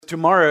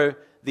tomorrow,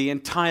 the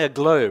entire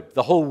globe,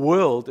 the whole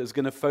world is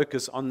going to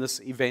focus on this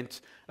event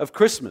of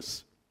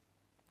Christmas.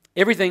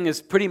 Everything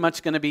is pretty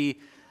much going to be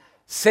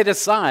set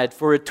aside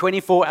for a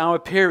 24-hour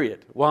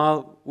period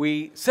while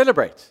we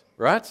celebrate,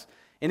 right?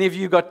 Any of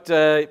you got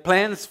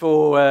plans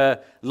for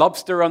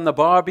lobster on the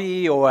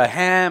barbie, or a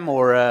ham,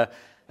 or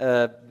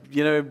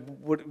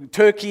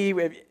turkey,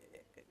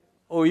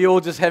 or you're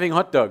all just having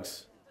hot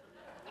dogs?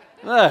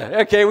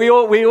 Okay, we're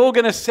all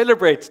going to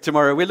celebrate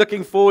tomorrow. We're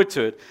looking forward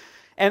to it.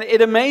 And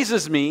it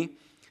amazes me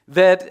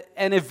that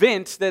an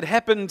event that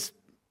happened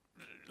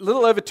a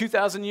little over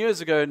 2,000 years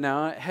ago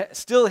now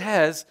still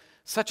has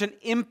such an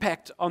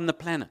impact on the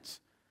planet.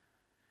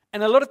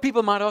 And a lot of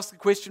people might ask the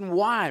question,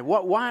 why?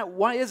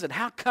 Why is it?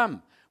 How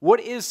come? What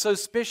is so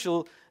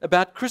special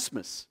about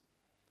Christmas?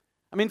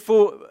 I mean,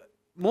 for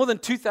more than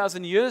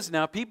 2,000 years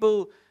now,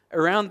 people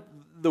around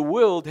the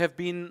world have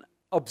been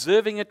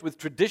observing it with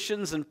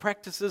traditions and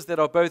practices that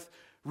are both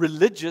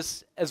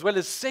religious as well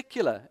as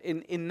secular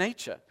in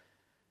nature.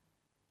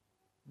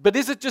 But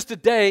is it just a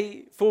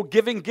day for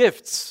giving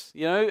gifts,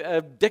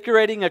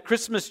 decorating a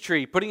Christmas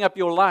tree, putting up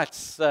your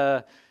lights,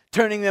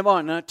 turning them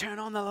on? Turn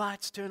on the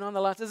lights, turn on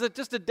the lights. Is it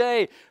just a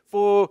day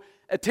for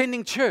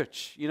attending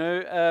church,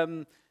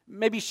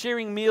 maybe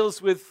sharing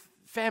meals with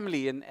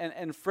family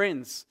and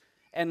friends,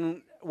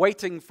 and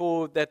waiting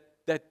for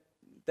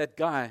that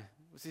guy,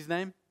 what's his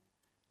name?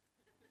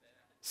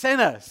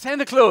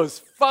 Santa Claus,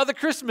 Father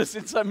Christmas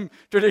in some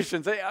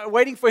traditions,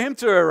 waiting for him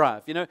to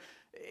arrive.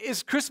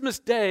 Is Christmas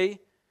Day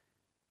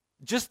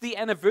just the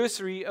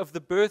anniversary of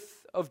the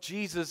birth of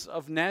Jesus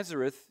of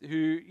Nazareth,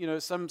 who,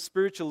 some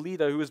spiritual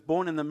leader who was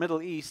born in the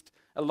Middle East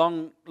a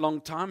long,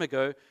 long time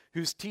ago,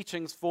 whose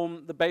teachings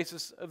form the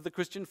basis of the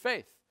Christian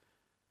faith?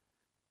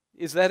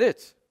 Is that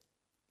it?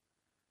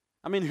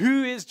 I mean,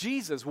 who is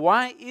Jesus?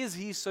 Why is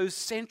he so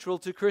central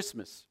to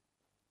Christmas?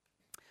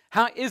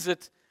 How is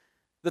it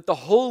that the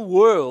whole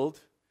world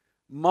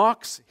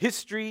marks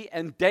history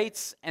and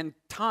dates and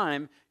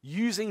time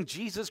using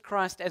Jesus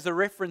Christ as a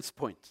reference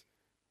point?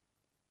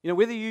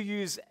 Whether you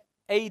use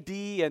AD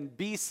and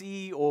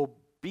BC or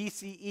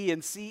BCE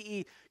and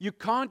CE, you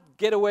can't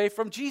get away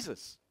from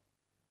Jesus.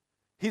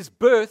 His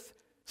birth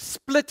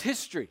split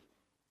history.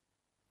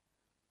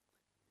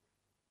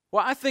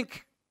 Well, I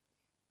think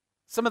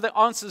some of the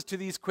answers to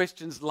these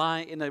questions lie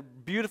in a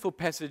beautiful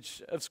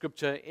passage of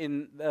Scripture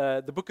in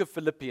the book of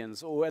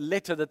Philippians, or a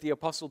letter that the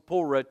Apostle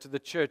Paul wrote to the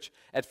church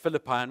at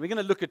Philippi. And we're going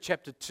to look at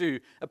chapter 2,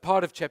 a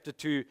part of chapter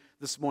 2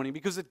 this morning,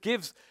 because it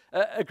gives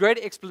a great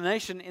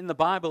explanation in the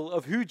Bible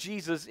of who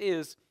Jesus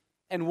is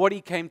and what he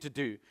came to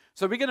do.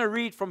 So we're going to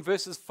read from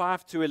verses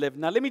 5 to 11.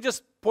 Now, let me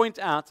just point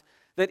out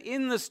that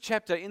in this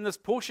chapter, in this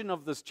portion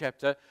of this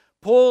chapter,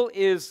 Paul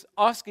is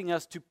asking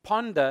us to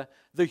ponder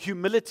the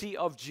humility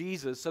of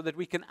Jesus so that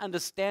we can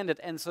understand it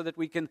and so that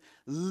we can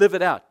live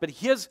it out. But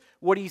here's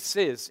what he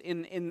says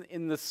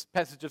in this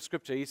passage of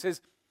Scripture. He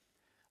says,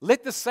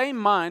 let the same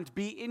mind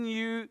be in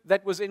you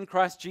that was in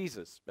Christ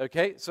Jesus.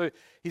 Okay, so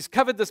he's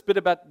covered this bit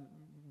about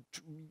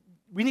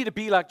we need to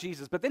be like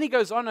Jesus. But then he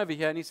goes on over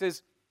here and he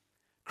says,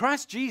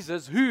 Christ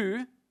Jesus,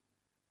 who,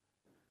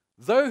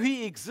 though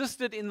he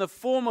existed in the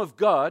form of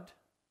God,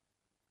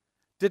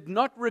 did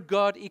not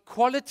regard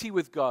equality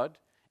with God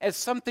as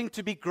something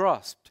to be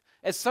grasped,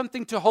 as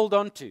something to hold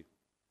on to,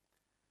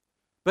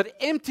 but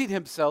emptied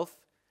himself,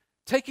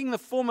 taking the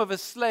form of a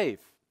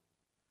slave,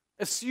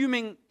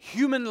 assuming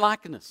human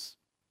likeness,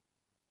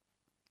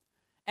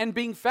 and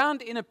being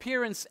found in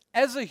appearance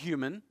as a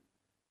human,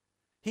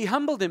 he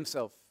humbled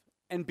himself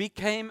and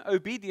became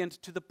obedient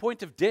to the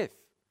point of death,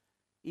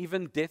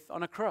 even death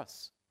on a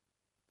cross.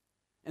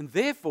 And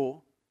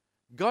therefore,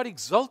 God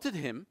exalted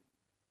him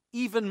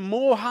even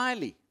more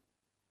highly,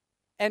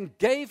 and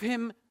gave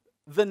him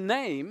the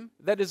name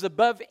that is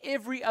above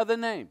every other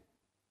name,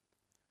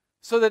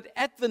 so that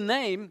at the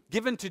name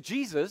given to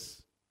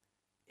Jesus,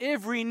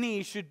 every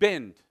knee should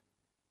bend,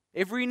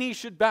 every knee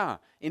should bow,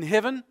 in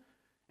heaven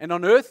and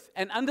on earth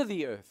and under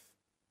the earth,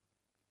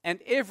 and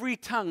every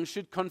tongue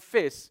should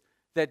confess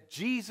that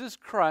Jesus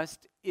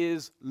Christ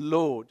is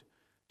Lord,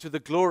 to the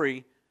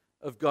glory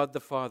of God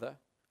the Father.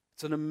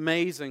 It's an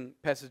amazing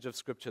passage of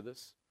Scripture,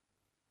 this.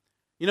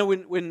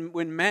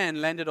 When man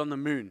landed on the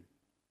moon,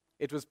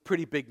 it was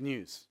pretty big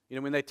news.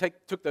 When they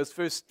took those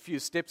first few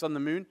steps on the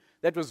moon,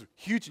 that was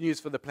huge news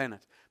for the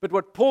planet. But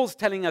what Paul's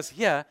telling us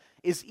here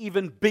is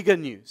even bigger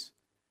news.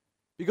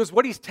 Because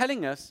what he's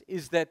telling us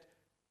is that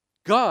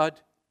God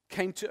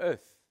came to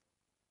earth.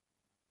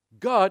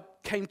 God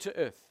came to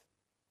earth.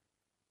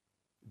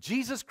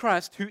 Jesus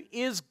Christ, who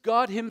is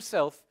God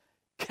himself,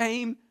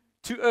 came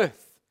to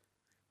earth.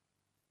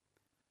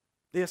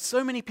 There are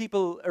so many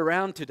people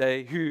around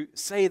today who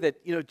say that,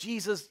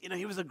 Jesus,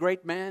 he was a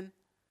great man,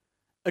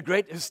 a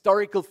great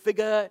historical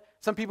figure.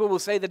 Some people will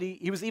say that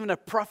he was even a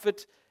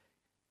prophet.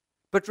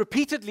 But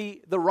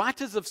repeatedly, the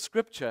writers of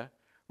Scripture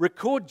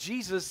record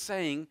Jesus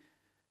saying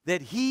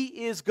that he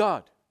is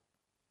God.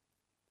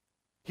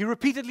 He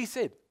repeatedly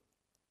said,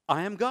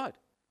 I am God.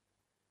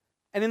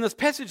 And in this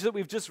passage that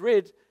we've just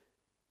read,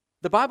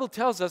 the Bible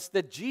tells us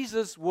that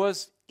Jesus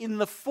was in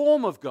the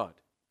form of God.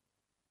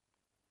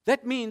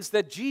 That means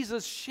that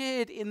Jesus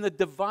shared in the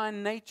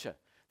divine nature,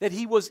 that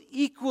he was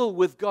equal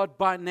with God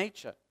by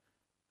nature.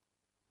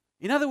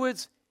 In other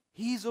words,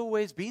 he's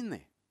always been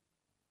there.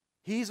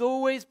 He's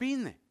always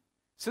been there,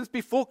 since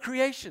before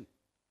creation.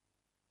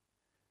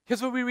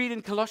 Here's what we read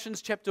in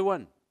Colossians chapter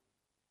 1.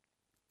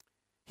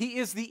 He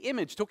is the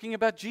image, talking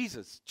about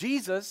Jesus.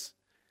 Jesus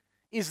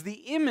is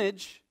the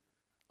image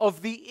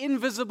of the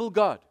invisible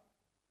God,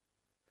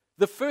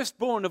 the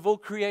firstborn of all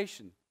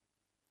creation.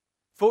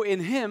 For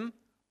in him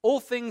all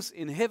things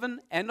in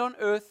heaven and on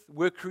earth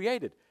were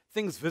created,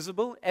 things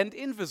visible and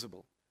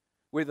invisible,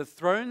 whether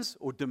thrones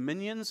or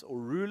dominions or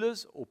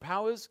rulers or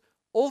powers,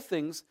 all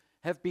things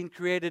have been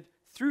created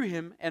through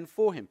him and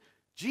for him.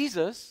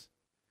 Jesus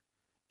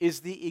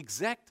is the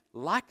exact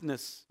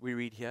likeness, we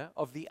read here,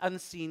 of the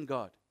unseen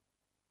God.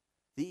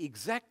 The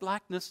exact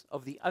likeness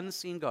of the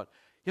unseen God.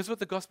 Here's what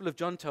the Gospel of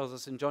John tells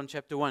us in John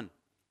chapter 1.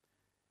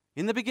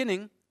 In the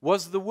beginning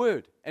was the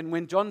Word. And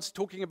when John's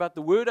talking about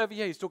the Word over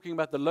here, he's talking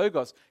about the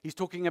Logos. He's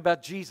talking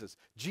about Jesus.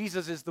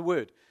 Jesus is the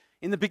Word.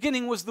 In the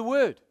beginning was the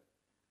Word.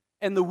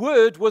 And the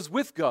Word was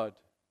with God.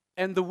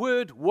 And the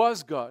Word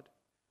was God.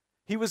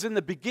 He was in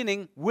the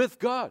beginning with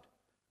God.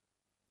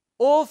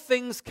 All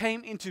things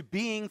came into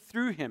being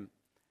through him.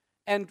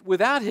 And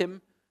without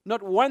him,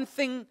 not one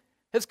thing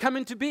has come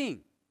into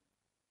being.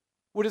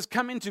 What has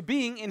come into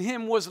being in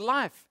him was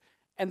life.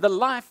 And the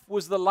life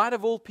was the light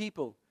of all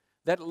people.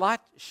 That light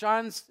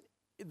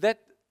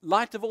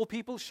of all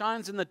people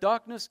shines in the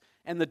darkness,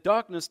 and the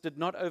darkness did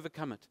not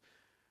overcome it.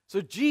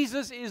 So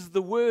Jesus is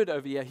the Word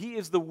over here. He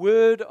is the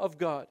Word of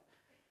God.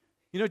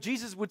 You know,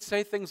 Jesus would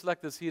say things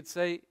like this. He'd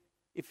say,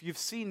 if you've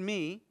seen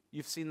me,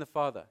 you've seen the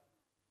Father.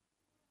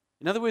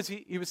 In other words,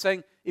 he was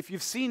saying, if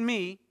you've seen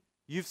me,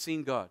 you've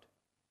seen God.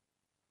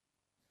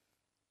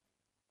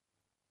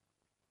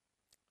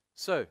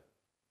 So,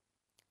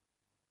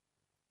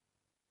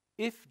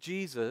 if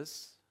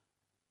Jesus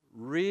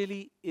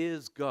really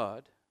is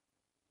God,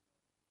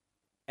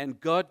 and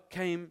God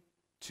came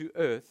to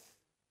earth,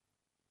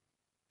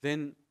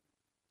 then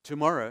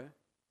tomorrow,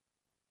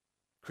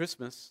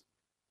 Christmas,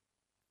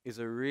 is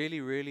a really,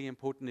 really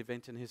important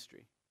event in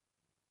history.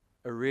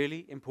 A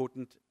really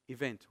important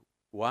event.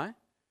 Why?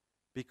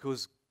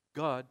 Because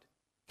God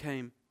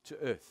came to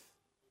earth.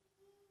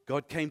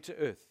 God came to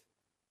earth.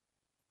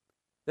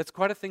 That's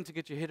quite a thing to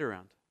get your head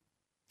around.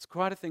 It's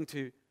quite a thing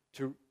to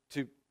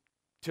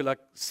like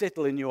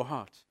settle in your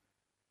heart.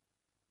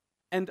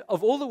 And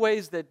of all the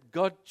ways that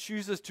God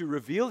chooses to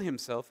reveal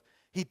himself,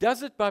 he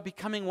does it by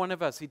becoming one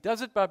of us. He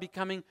does it by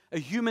becoming a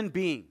human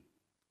being.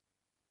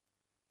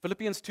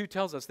 Philippians 2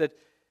 tells us that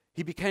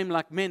he became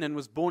like men and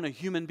was born a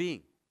human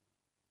being,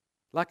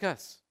 like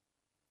us.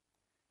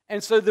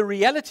 And so the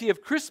reality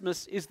of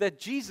Christmas is that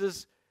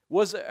Jesus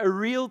was a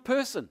real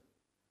person,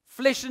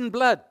 flesh and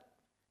blood,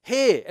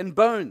 hair and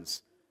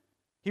bones.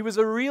 He was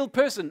a real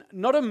person,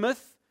 not a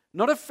myth,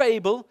 not a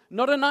fable,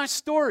 not a nice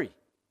story.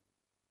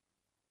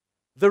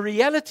 The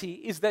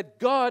reality is that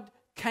God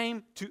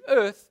came to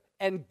earth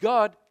and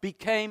God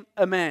became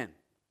a man.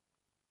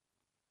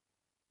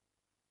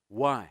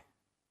 Why?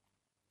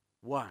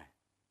 Why?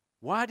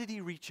 Why did he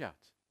reach out?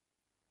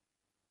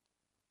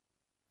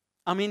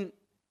 I mean,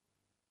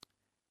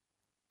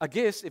 I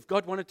guess if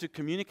God wanted to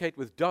communicate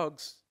with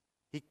dogs,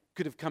 he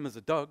could have come as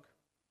a dog.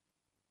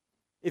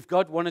 If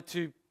God wanted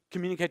to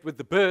communicate with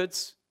the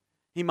birds,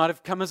 he might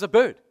have come as a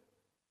bird.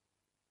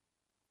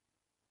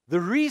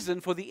 The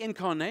reason for the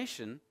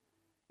incarnation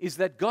is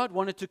that God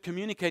wanted to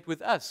communicate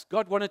with us.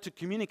 God wanted to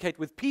communicate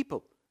with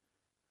people.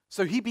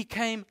 So he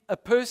became a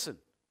person.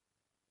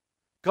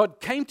 God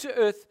came to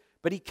earth,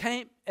 but he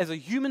came as a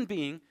human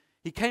being.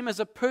 He came as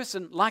a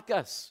person like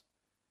us.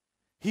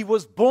 He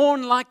was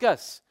born like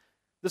us.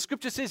 The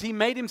scripture says he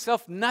made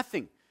himself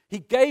nothing. He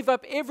gave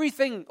up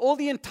everything, all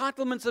the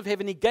entitlements of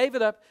heaven. He gave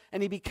it up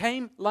and he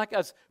became like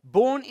us,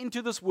 born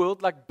into this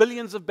world like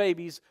billions of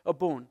babies are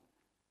born.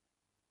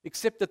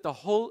 Except that the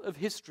whole of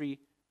history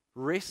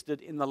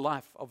rested in the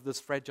life of this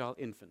fragile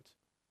infant.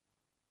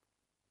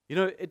 You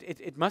know,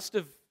 it must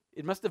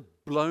have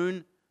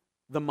blown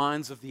the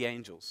minds of the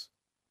angels.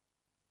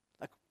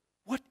 Like,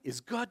 what is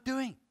God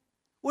doing?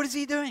 What is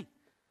he doing?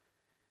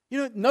 You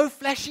know, no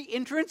flashy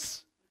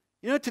entrance,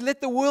 you know, to let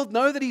the world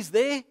know that he's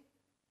there.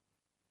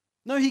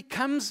 No, he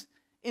comes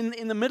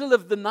in the middle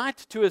of the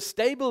night to a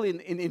stable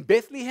in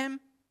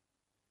Bethlehem.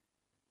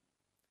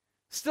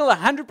 Still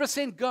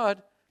 100%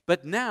 God,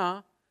 but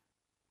now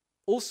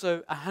also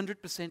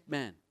 100%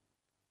 man.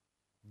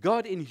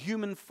 God in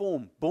human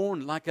form,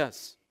 born like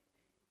us.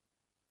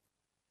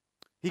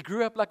 He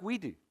grew up like we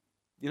do.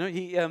 You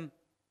know,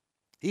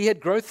 he had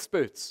growth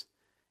spurts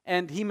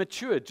and he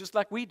matured just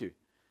like we do.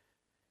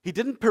 He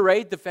didn't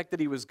parade the fact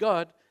that he was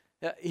God.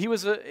 He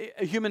was a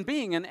human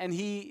being and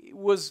he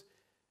was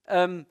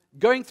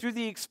going through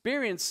the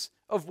experience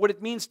of what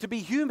it means to be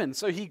human.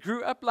 So he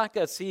grew up like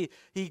us. He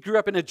grew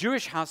up in a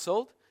Jewish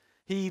household.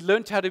 He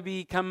learned how to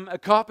become a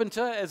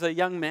carpenter as a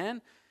young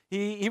man.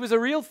 He was a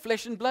real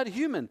flesh and blood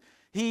human.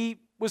 He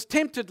was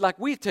tempted like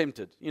we're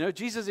tempted.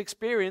 Jesus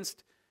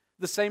experienced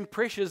the same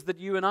pressures that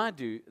you and I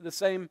do, the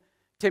same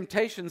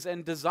temptations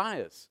and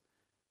desires,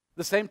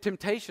 the same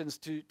temptations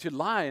to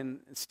lie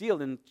and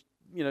steal and,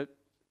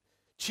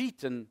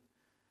 cheat. And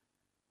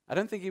I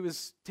don't think he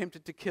was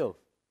tempted to kill.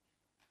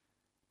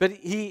 But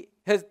he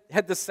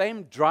had the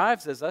same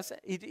drives as us.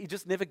 He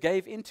just never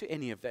gave into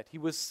any of that. He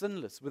was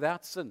sinless,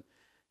 without sin.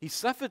 He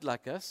suffered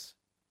like us.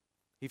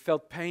 He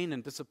felt pain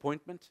and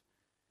disappointment.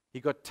 He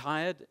got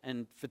tired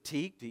and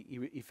fatigued.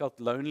 He felt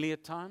lonely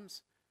at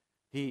times.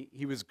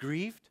 He was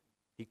grieved.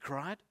 He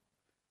cried.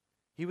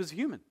 He was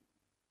human.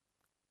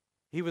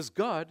 He was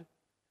God,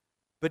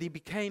 but he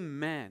became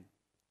man.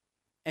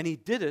 And he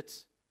did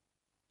it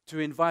to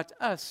invite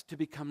us to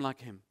become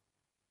like him.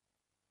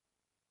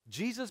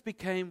 Jesus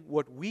became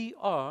what we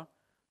are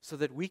so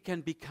that we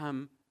can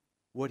become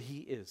what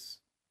he is.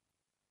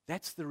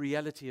 That's the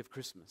reality of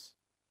Christmas.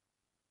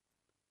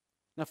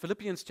 Now,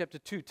 Philippians chapter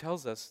 2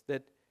 tells us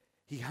that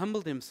he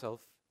humbled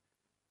himself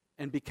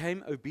and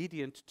became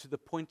obedient to the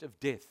point of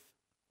death,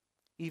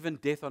 even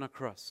death on a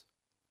cross.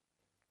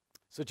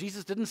 So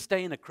Jesus didn't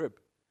stay in a crib.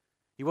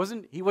 He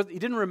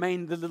didn't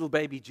remain the little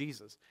baby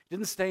Jesus. He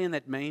didn't stay in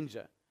that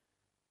manger.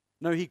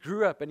 No, he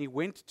grew up and he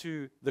went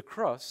to the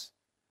cross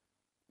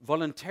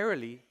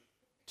voluntarily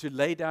to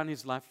lay down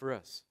his life for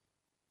us.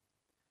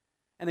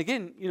 And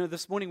again,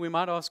 this morning we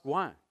might ask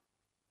why.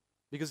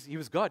 Because he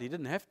was God. He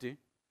didn't have to.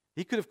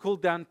 He could have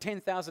called down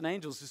 10,000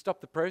 angels to stop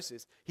the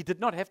process. He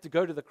did not have to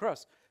go to the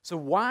cross. So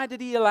why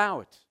did he allow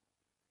it?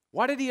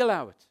 Why did he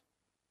allow it?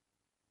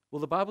 Well,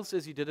 the Bible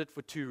says he did it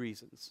for two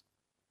reasons.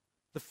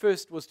 The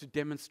first was to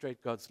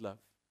demonstrate God's love.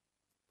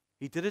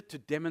 He did it to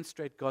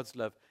demonstrate God's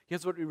love.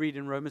 Here's what we read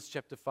in Romans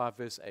chapter 5,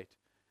 verse 8.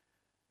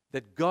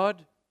 That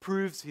God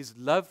proves his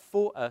love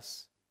for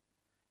us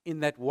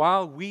in that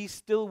while we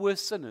still were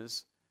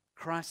sinners,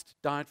 Christ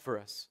died for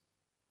us.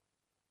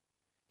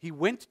 He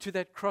went to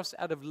that cross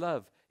out of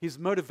love. His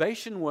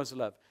motivation was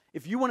love.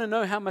 If you want to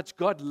know how much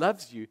God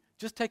loves you,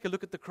 just take a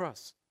look at the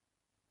cross.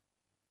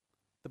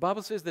 The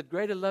Bible says that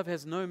greater love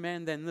has no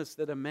man than this,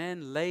 that a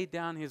man lay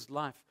down his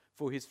life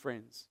for his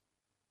friends.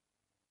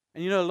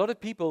 And a lot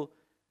of people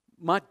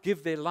might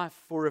give their life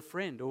for a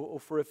friend or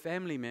for a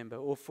family member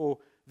or for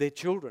their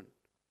children.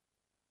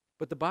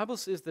 But the Bible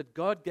says that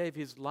God gave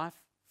his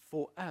life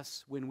for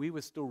us when we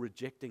were still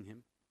rejecting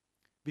him,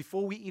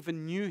 before we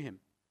even knew him,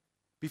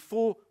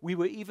 before we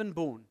were even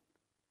born.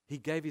 He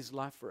gave his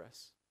life for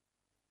us.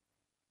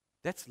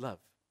 That's love.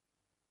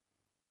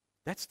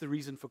 That's the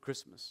reason for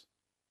Christmas.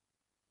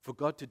 For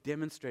God to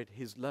demonstrate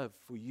his love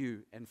for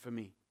you and for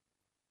me.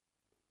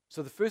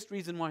 So the first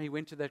reason why he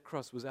went to that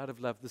cross was out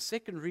of love. The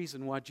second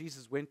reason why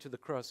Jesus went to the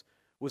cross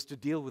was to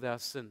deal with our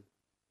sin.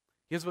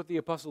 Here's what the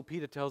Apostle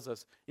Peter tells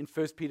us in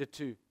 1 Peter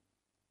 2. It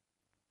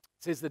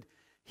says that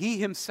he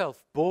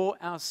himself bore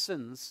our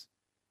sins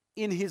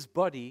in his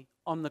body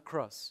on the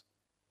cross,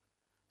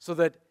 so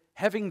that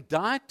having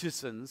died to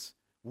sins,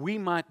 we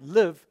might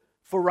live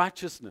for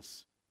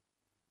righteousness.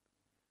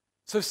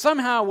 So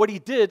somehow what he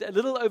did a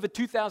little over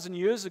 2,000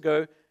 years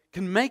ago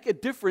can make a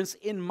difference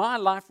in my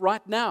life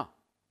right now.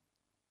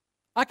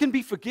 I can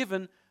be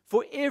forgiven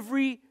for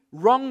every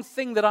wrong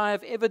thing that I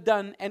have ever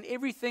done and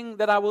everything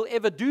that I will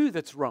ever do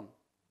that's wrong.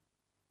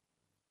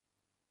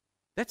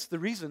 That's the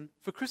reason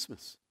for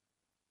Christmas.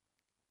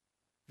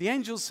 The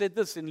angel said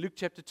this in Luke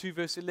chapter 2,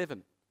 verse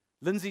 11.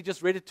 Lindsay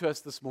just read it to us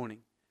this morning.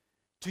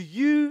 To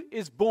you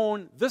is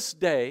born this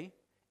day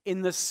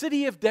in the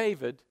city of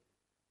David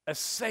a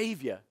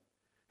Savior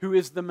who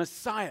is the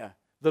Messiah,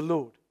 the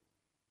Lord.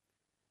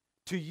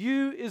 To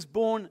you is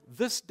born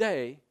this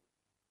day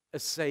a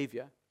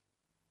Savior.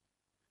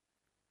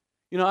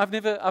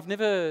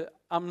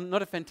 I'm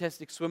not a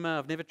fantastic swimmer.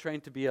 I've never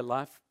trained to be a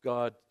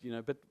lifeguard,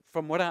 but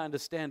from what I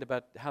understand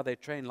about how they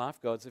train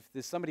lifeguards, if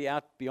there's somebody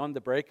out beyond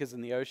the breakers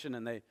in the ocean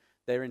and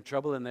they're in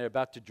trouble and they're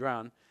about to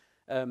drown,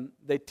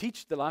 they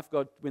teach the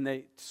lifeguard when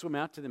they swim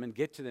out to them and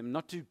get to them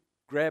not to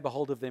grab a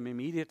hold of them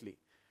immediately.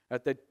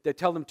 They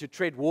tell them to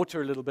tread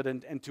water a little bit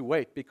and to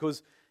wait,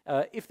 because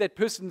if that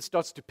person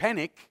starts to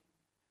panic,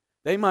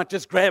 they might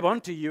just grab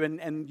onto you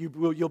and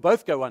you'll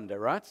both go under,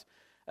 right?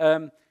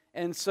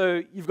 And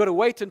so you've got to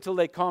wait until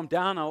they calm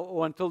down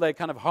or until they're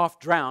kind of half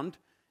drowned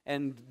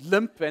and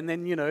limp, and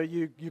then,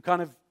 you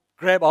kind of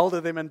grab hold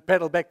of them and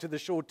paddle back to the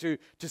shore to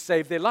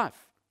save their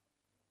life.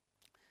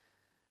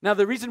 Now,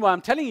 the reason why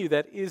I'm telling you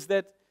that is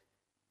that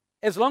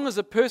as long as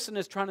a person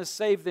is trying to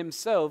save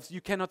themselves,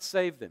 you cannot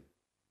save them.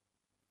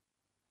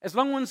 As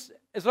long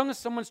as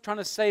someone's trying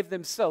to save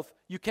themselves,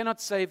 you cannot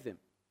save them.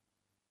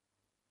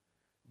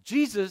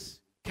 Jesus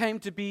came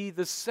to be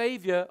the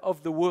Savior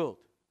of the world.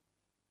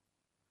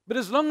 But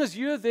as long as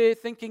you're there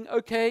thinking,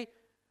 okay,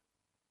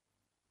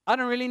 I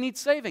don't really need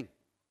saving.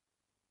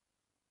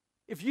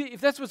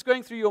 If that's what's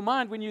going through your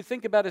mind when you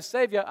think about a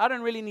Savior, I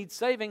don't really need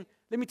saving,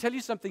 let me tell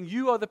you something.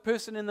 You are the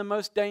person in the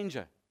most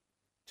danger.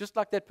 Just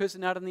like that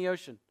person out in the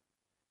ocean.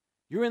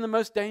 You're in the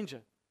most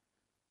danger.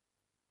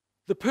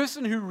 The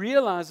person who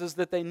realizes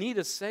that they need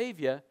a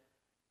Savior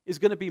is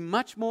going to be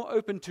much more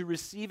open to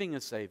receiving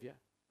a Savior.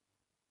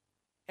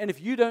 And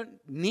if you don't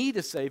need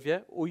a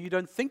Savior, or you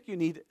don't think you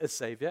need a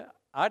Savior,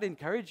 I'd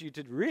encourage you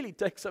to really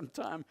take some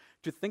time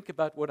to think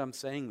about what I'm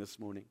saying this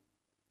morning,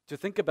 to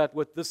think about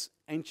what this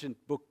ancient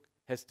book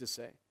has to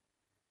say.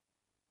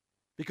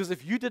 Because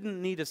if you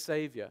didn't need a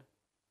Savior,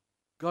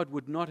 God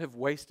would not have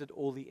wasted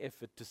all the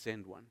effort to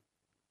send one.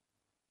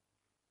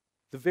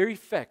 The very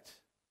fact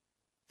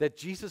that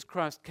Jesus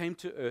Christ came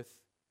to earth,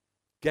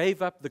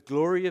 gave up the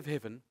glory of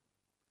heaven,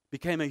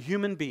 became a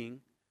human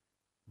being,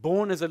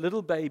 born as a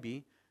little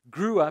baby,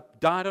 grew up,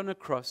 died on a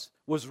cross,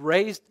 was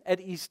raised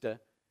at Easter,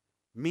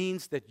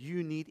 means that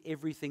you need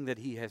everything that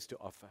He has to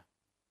offer.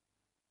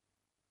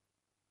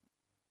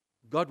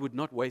 God would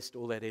not waste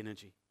all that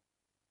energy.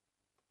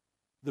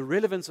 The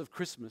relevance of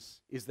Christmas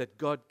is that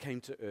God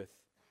came to earth.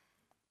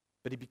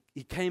 But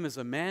He came as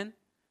a man,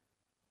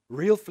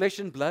 real flesh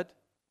and blood,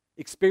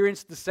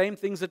 experienced the same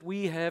things that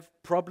we have,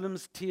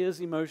 problems, tears,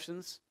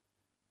 emotions,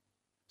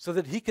 so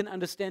that He can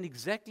understand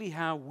exactly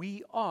how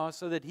we are,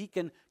 so that He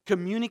can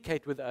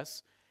communicate with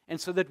us,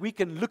 and so that we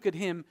can look at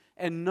Him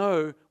and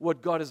know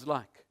what God is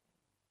like.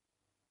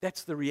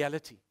 That's the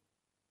reality.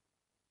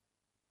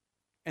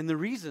 And the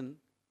reason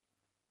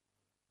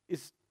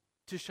is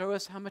to show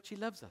us how much He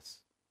loves us.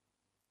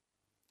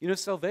 You know,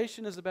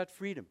 salvation is about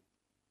freedom.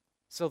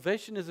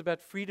 Salvation is about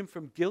freedom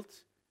from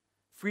guilt,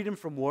 freedom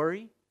from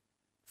worry,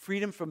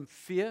 freedom from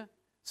fear.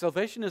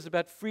 Salvation is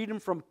about freedom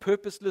from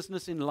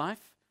purposelessness in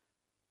life.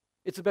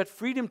 It's about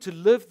freedom to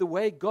live the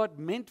way God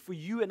meant for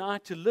you and I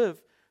to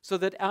live, so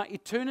that our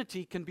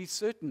eternity can be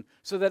certain,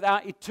 so that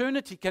our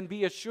eternity can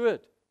be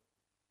assured.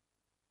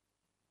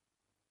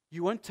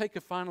 You won't take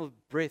a final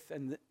breath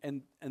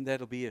and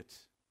that'll be it.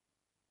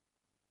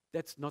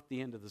 That's not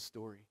the end of the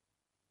story.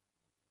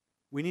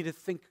 We need to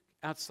think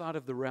outside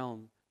of the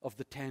realm of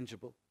the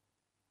tangible.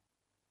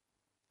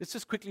 Let's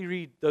just quickly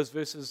read those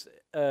verses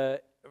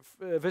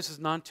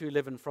 9 to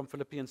 11 from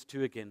Philippians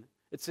 2 again.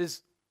 It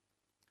says,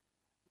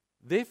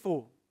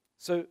 therefore,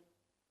 so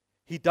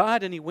He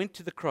died and He went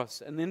to the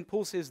cross. And then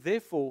Paul says,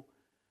 therefore,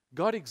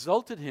 God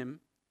exalted Him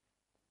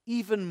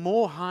even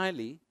more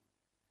highly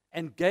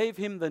and gave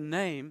Him the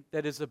name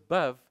that is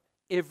above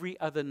every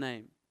other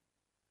name,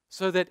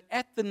 so that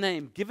at the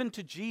name given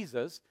to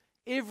Jesus,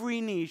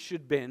 every knee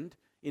should bend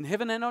in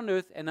heaven and on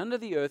earth and under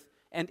the earth,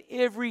 and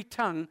every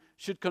tongue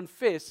should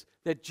confess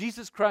that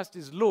Jesus Christ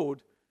is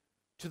Lord,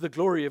 to the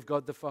glory of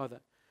God the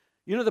Father.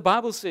 You know, the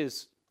Bible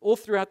says all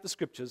throughout the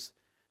Scriptures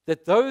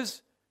that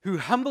those who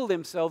humble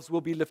themselves will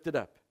be lifted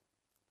up,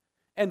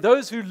 and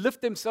those who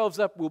lift themselves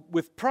up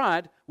with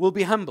pride will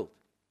be humbled.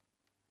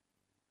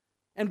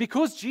 And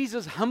because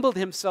Jesus humbled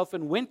Himself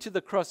and went to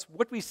the cross,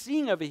 what we're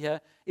seeing over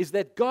here is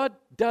that God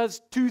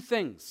does two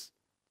things.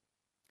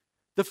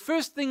 The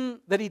first thing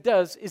that He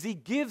does is He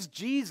gives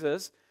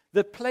Jesus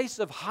the place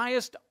of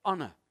highest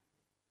honor.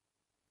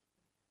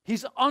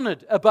 He's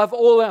honored above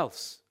all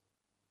else.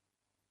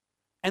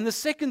 And the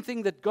second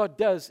thing that God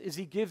does is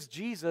He gives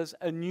Jesus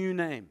a new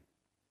name.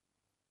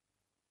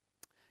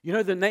 You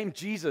know, the name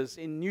Jesus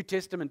in New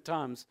Testament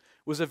times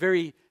was a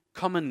very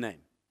common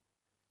name.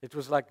 It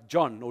was like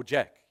John or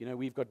Jack. You know,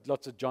 we've got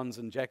lots of Johns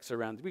and Jacks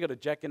around. We've got a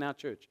Jack in our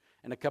church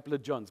and a couple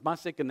of Johns. My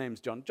second name's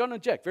John. John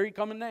and Jack, very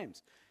common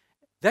names.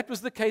 That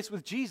was the case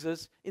with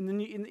Jesus in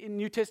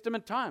New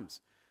Testament times.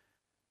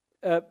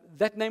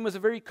 That name was a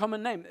very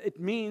common name.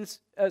 It means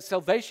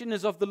salvation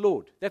is of the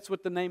Lord. That's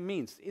what the name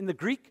means. In the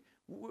Greek,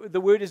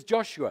 the word is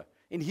Joshua.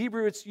 In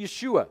Hebrew, it's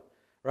Yeshua,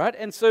 right?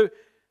 And so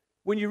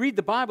when you read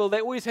the Bible,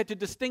 they always had to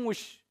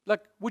distinguish like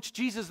which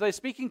Jesus they're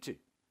speaking to.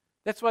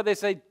 That's why they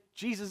say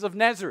Jesus of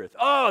Nazareth.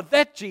 Oh,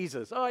 that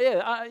Jesus. Oh,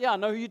 yeah, I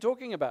know who you're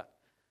talking about.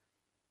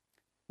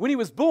 When He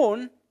was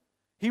born,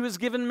 He was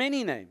given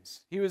many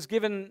names. He was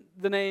given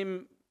the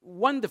name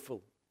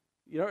Wonderful,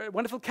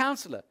 Wonderful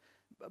Counselor,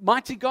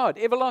 Mighty God,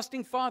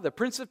 Everlasting Father,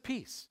 Prince of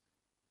Peace.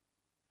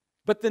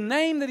 But the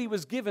name that He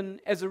was given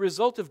as a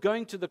result of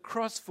going to the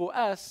cross for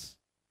us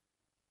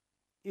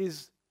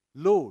is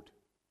Lord.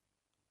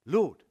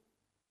 Lord.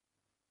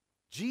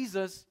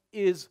 Jesus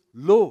is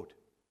Lord.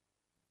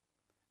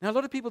 Now, a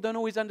lot of people don't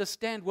always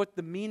understand what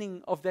the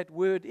meaning of that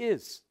word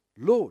is,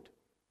 Lord.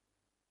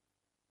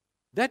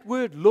 That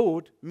word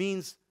Lord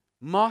means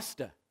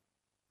master.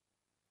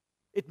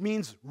 It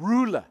means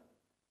ruler.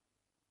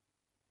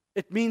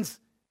 It means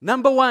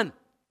number one.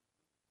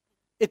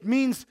 It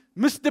means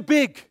Mr.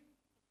 Big.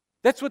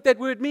 That's what that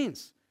word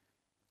means.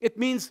 It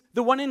means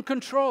the one in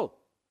control,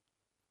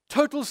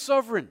 total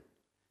sovereign,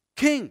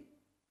 king.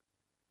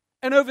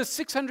 And over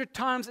 600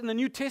 times in the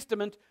New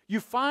Testament, you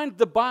find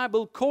the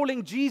Bible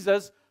calling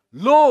Jesus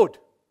Lord.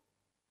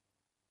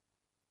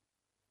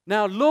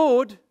 Now,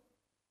 Lord,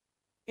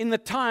 in the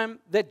time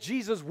that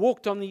Jesus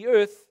walked on the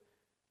earth,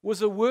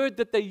 was a word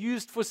that they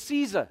used for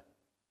Caesar,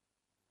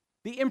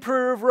 the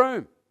emperor of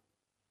Rome.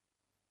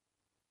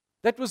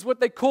 That was what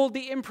they called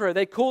the emperor.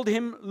 They called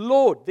him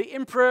Lord. The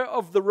emperor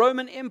of the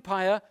Roman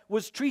Empire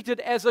was treated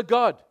as a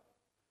god.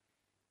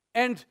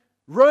 And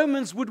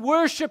Romans would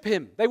worship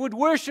him. They would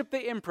worship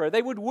the emperor.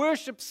 They would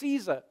worship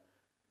Caesar.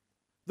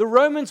 The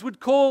Romans would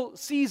call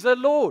Caesar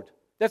Lord.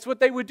 That's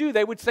what they would do.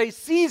 They would say,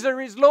 Caesar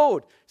is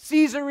Lord.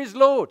 Caesar is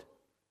Lord.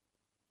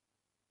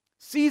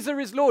 Caesar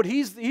is Lord.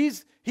 He's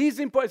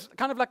important. It's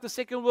kind of like the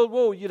Second World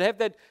War. You'd have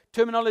that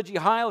terminology,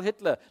 Heil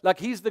Hitler, like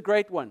he's the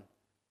great one.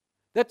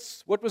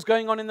 That's what was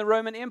going on in the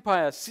Roman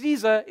Empire.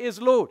 Caesar is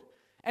Lord.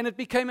 And it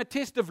became a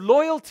test of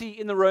loyalty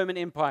in the Roman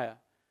Empire.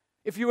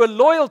 If you were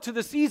loyal to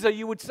the Caesar,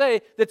 you would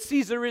say that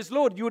Caesar is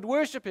Lord. You would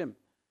worship him.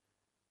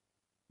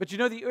 But you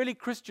know, the early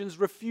Christians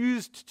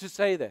refused to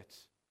say that.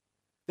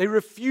 They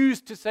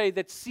refused to say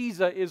that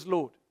Caesar is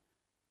Lord.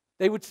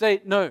 They would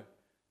say, no,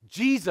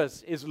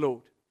 Jesus is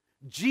Lord.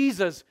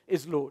 Jesus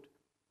is Lord.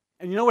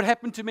 And you know what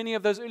happened to many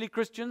of those early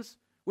Christians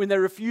when they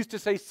refused to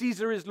say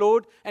Caesar is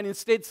Lord and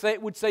instead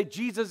would say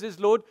Jesus is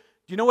Lord?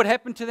 Do you know what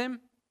happened to them?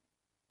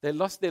 They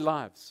lost their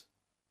lives.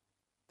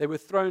 They were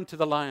thrown to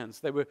the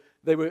lions. They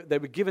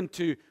were given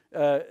to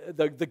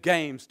the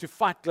games to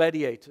fight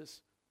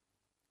gladiators.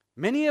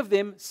 Many of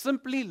them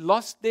simply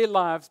lost their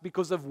lives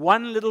because of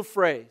one little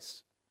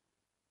phrase.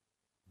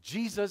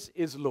 Jesus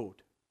is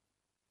Lord.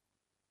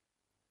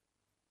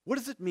 What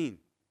does it mean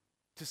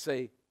to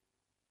say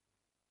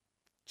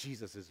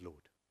Jesus is Lord?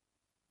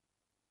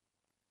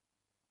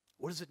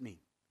 What does it mean?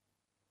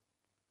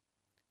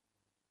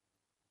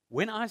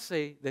 When I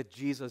say that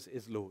Jesus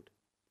is Lord,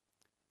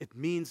 it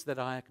means that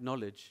I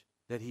acknowledge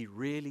that He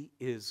really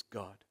is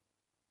God.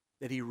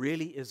 That He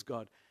really is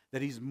God.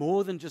 That He's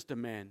more than just a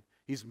man.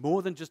 He's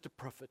more than just a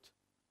prophet.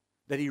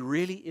 That He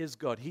really is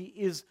God. He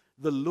is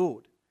the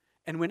Lord.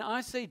 And when I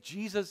say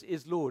Jesus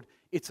is Lord,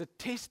 it's a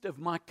test of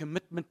my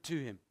commitment to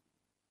Him.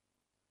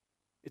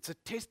 It's a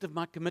test of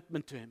my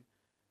commitment to Him.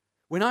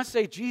 When I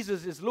say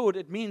Jesus is Lord,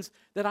 it means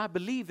that I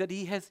believe that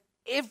He has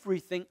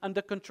everything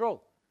under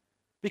control.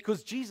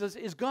 Because Jesus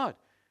is God.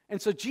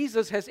 And so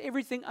Jesus has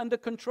everything under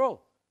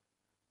control.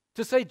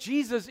 To say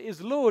Jesus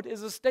is Lord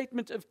is a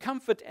statement of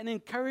comfort and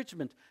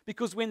encouragement.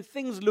 Because when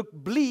things look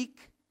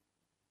bleak,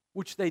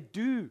 which they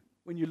do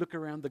when you look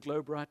around the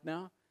globe right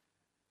now,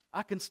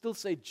 I can still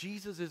say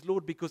Jesus is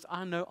Lord because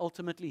I know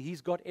ultimately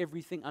He's got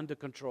everything under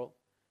control.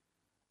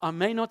 I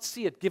may not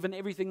see it given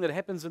everything that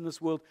happens in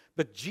this world,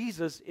 but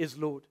Jesus is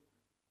Lord.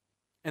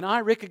 And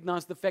I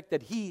recognize the fact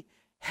that He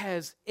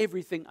has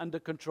everything under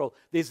control.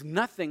 There's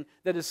nothing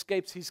that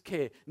escapes His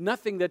care,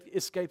 nothing that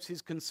escapes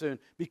His concern,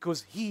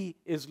 because He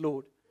is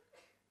Lord.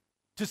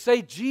 To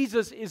say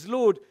Jesus is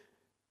Lord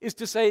is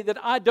to say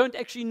that I don't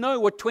actually know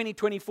what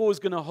 2024 is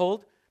going to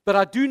hold, but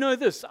I do know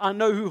this. I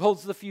know who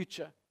holds the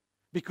future,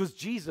 because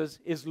Jesus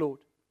is Lord.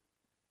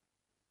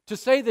 To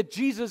say that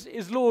Jesus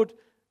is Lord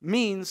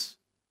means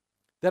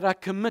that I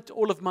commit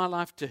all of my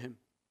life to Him.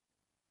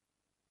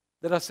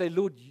 That I say,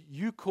 Lord,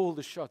 You call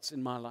the shots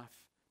in my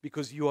life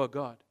because You are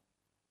God.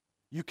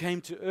 You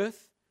came to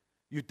earth,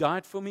 You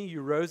died for me,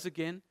 You rose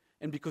again,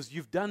 and because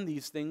You've done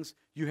these things,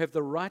 You have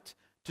the right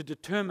to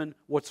determine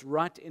what's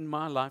right in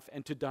my life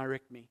and to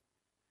direct me.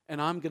 And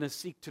I'm going to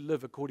seek to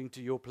live according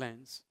to Your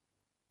plans.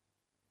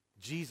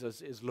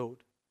 Jesus is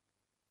Lord.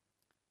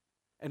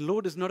 And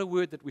Lord is not a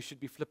word that we should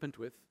be flippant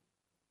with.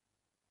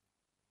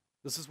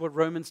 This is what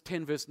Romans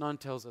 10 verse 9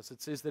 tells us.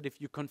 It says that if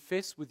you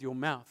confess with your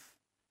mouth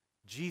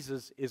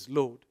Jesus is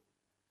Lord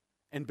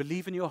and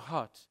believe in your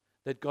heart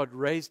that God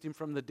raised Him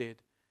from the dead,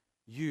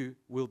 you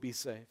will be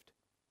saved.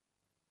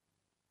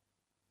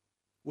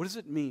 What does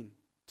it mean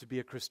to be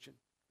a Christian?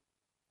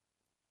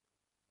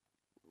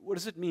 What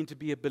does it mean to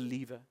be a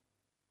believer?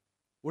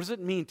 What does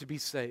it mean to be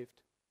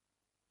saved?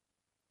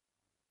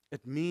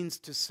 It means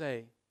to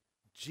say,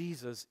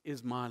 Jesus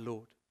is my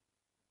Lord.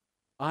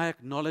 I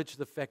acknowledge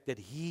the fact that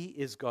He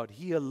is God.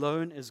 He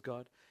alone is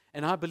God.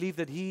 And I believe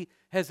that He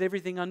has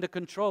everything under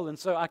control. And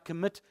so I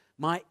commit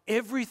my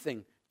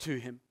everything to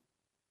Him.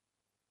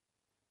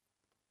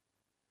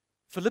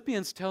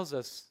 Philippians tells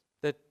us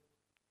that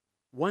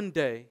one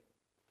day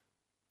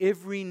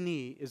every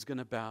knee is going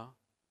to bow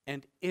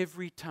and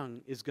every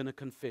tongue is going to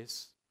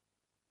confess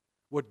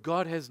what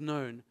God has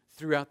known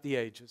throughout the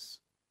ages.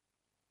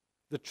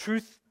 The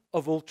truth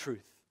of all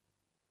truth.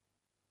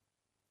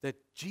 That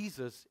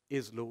Jesus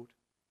is Lord.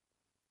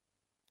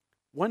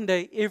 One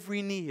day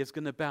every knee is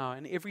going to bow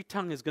and every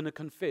tongue is going to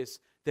confess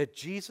that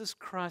Jesus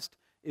Christ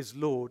is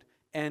Lord,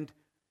 and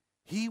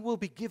He will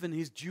be given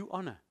His due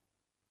honor.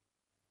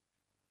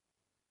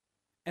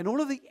 And all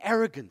of the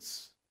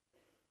arrogance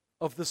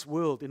of this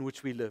world in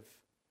which we live,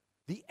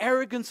 the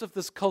arrogance of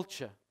this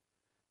culture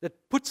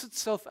that puts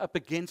itself up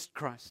against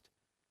Christ,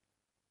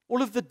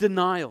 all of the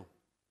denial,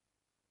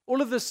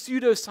 all of the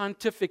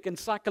pseudo-scientific and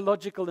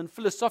psychological and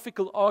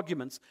philosophical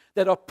arguments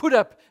that are put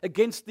up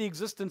against the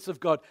existence of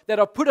God, that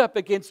are put up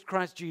against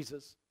Christ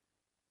Jesus,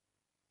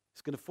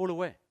 it's going to fall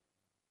away.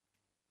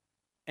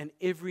 And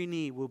every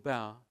knee will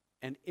bow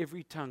and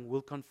every tongue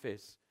will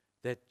confess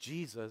that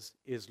Jesus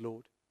is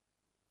Lord.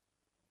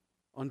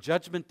 On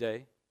Judgment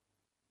Day,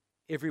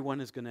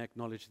 everyone is going to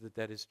acknowledge that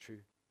that is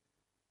true.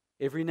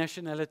 Every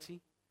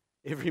nationality,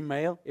 every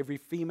male, every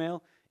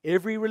female,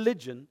 every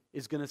religion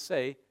is going to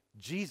say,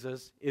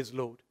 Jesus is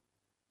Lord.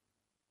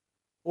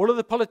 All of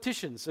the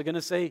politicians are going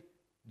to say,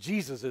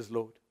 Jesus is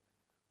Lord.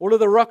 All of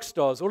the rock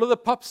stars, all of the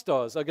pop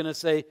stars are going to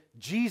say,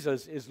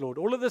 Jesus is Lord.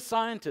 All of the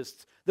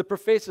scientists, the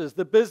professors,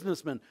 the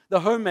businessmen,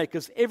 the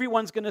homemakers,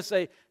 everyone's going to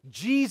say,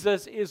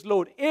 Jesus is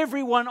Lord.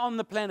 Everyone on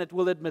the planet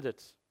will admit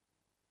it.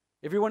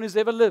 Everyone who's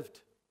ever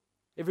lived,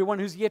 everyone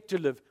who's yet to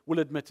live will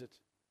admit it.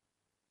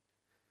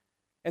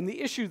 And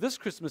the issue this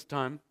Christmas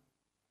time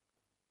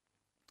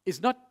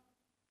is not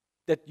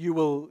that you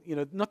will,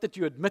 not that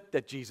you admit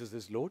that Jesus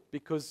is Lord,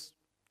 because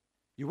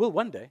you will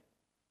one day.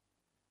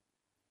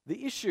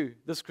 The issue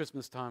this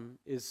Christmas time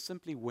is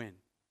simply when.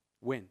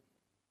 When.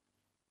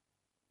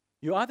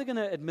 You're either going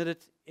to admit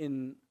it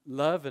in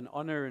love and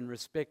honor and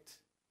respect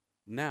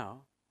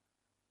now,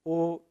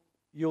 or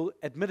you'll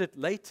admit it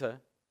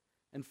later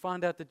and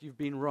find out that you've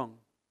been wrong,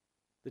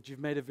 that you've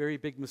made a very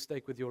big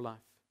mistake with your life.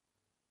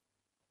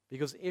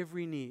 Because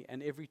every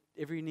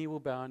knee will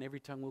bow and every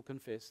tongue will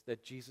confess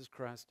that Jesus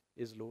Christ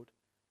is Lord.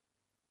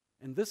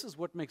 And this is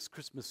what makes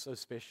Christmas so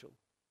special.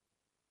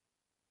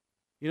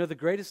 The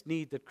greatest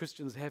need that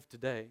Christians have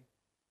today,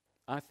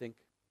 I think,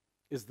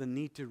 is the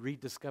need to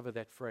rediscover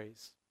that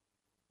phrase.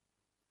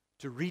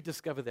 To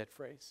rediscover that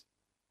phrase.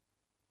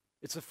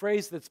 It's a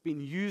phrase that's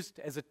been used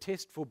as a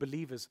test for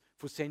believers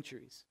for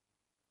centuries.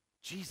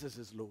 Jesus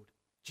is Lord.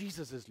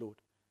 Jesus is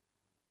Lord.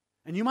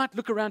 And you might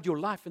look around your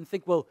life and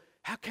think, well,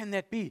 how can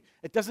that be?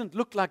 It doesn't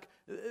look like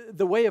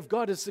the way of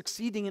God is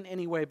succeeding in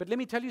any way. But let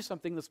me tell you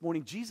something this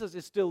morning. Jesus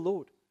is still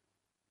Lord.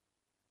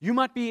 You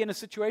might be in a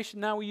situation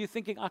now where you're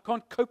thinking, I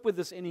can't cope with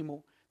this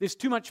anymore. There's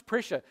too much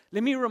pressure.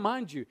 Let me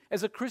remind you,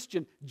 as a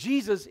Christian,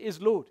 Jesus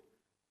is Lord.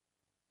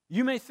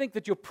 You may think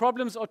that your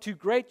problems are too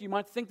great. You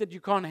might think that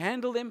you can't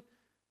handle them.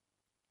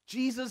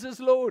 Jesus is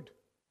Lord.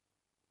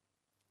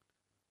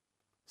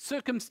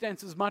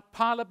 Circumstances might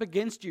pile up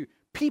against you.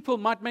 People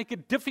might make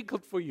it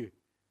difficult for you.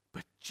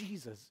 But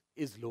Jesus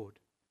is Lord.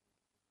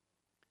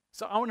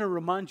 So I want to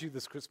remind you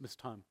this Christmas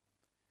time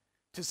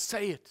to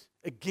say it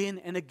again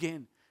and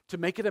again, to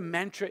make it a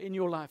mantra in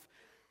your life.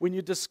 When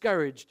you're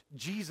discouraged,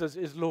 Jesus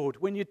is Lord.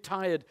 When you're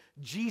tired,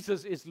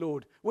 Jesus is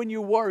Lord. When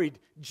you're worried,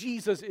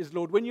 Jesus is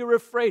Lord. When you're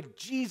afraid,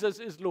 Jesus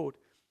is Lord.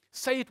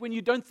 Say it when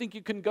you don't think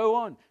you can go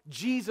on.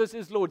 Jesus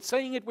is Lord.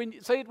 Say it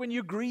when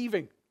you're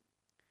grieving.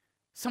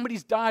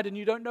 Somebody's died and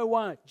you don't know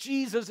why.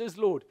 Jesus is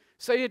Lord.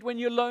 Say it when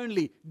you're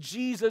lonely.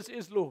 Jesus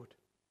is Lord.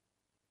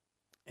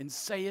 And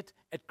say it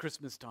at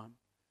Christmas time.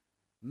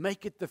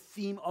 Make it the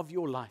theme of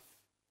your life.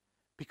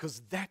 Because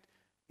that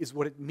is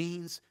what it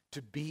means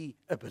to be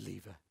a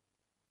believer.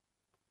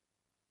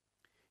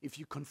 If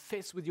you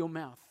confess with your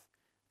mouth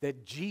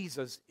that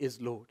Jesus is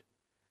Lord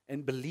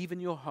and believe in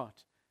your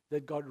heart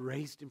that God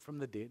raised him from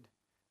the dead,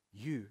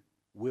 you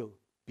will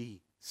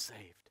be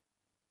saved.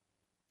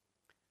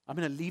 I'm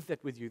going to leave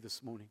that with you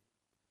this morning.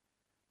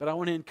 But I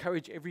want to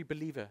encourage every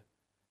believer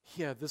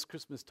here this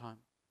Christmas time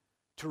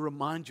to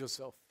remind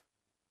yourself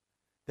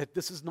that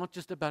this is not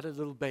just about a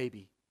little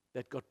baby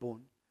that got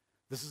born.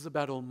 This is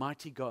about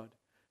Almighty God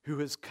who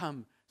has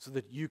come so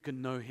that you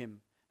can know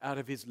him out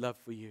of his love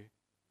for you,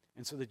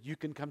 and so that you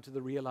can come to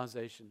the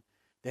realization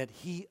that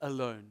he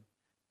alone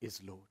is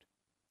Lord.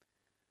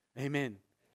 Amen.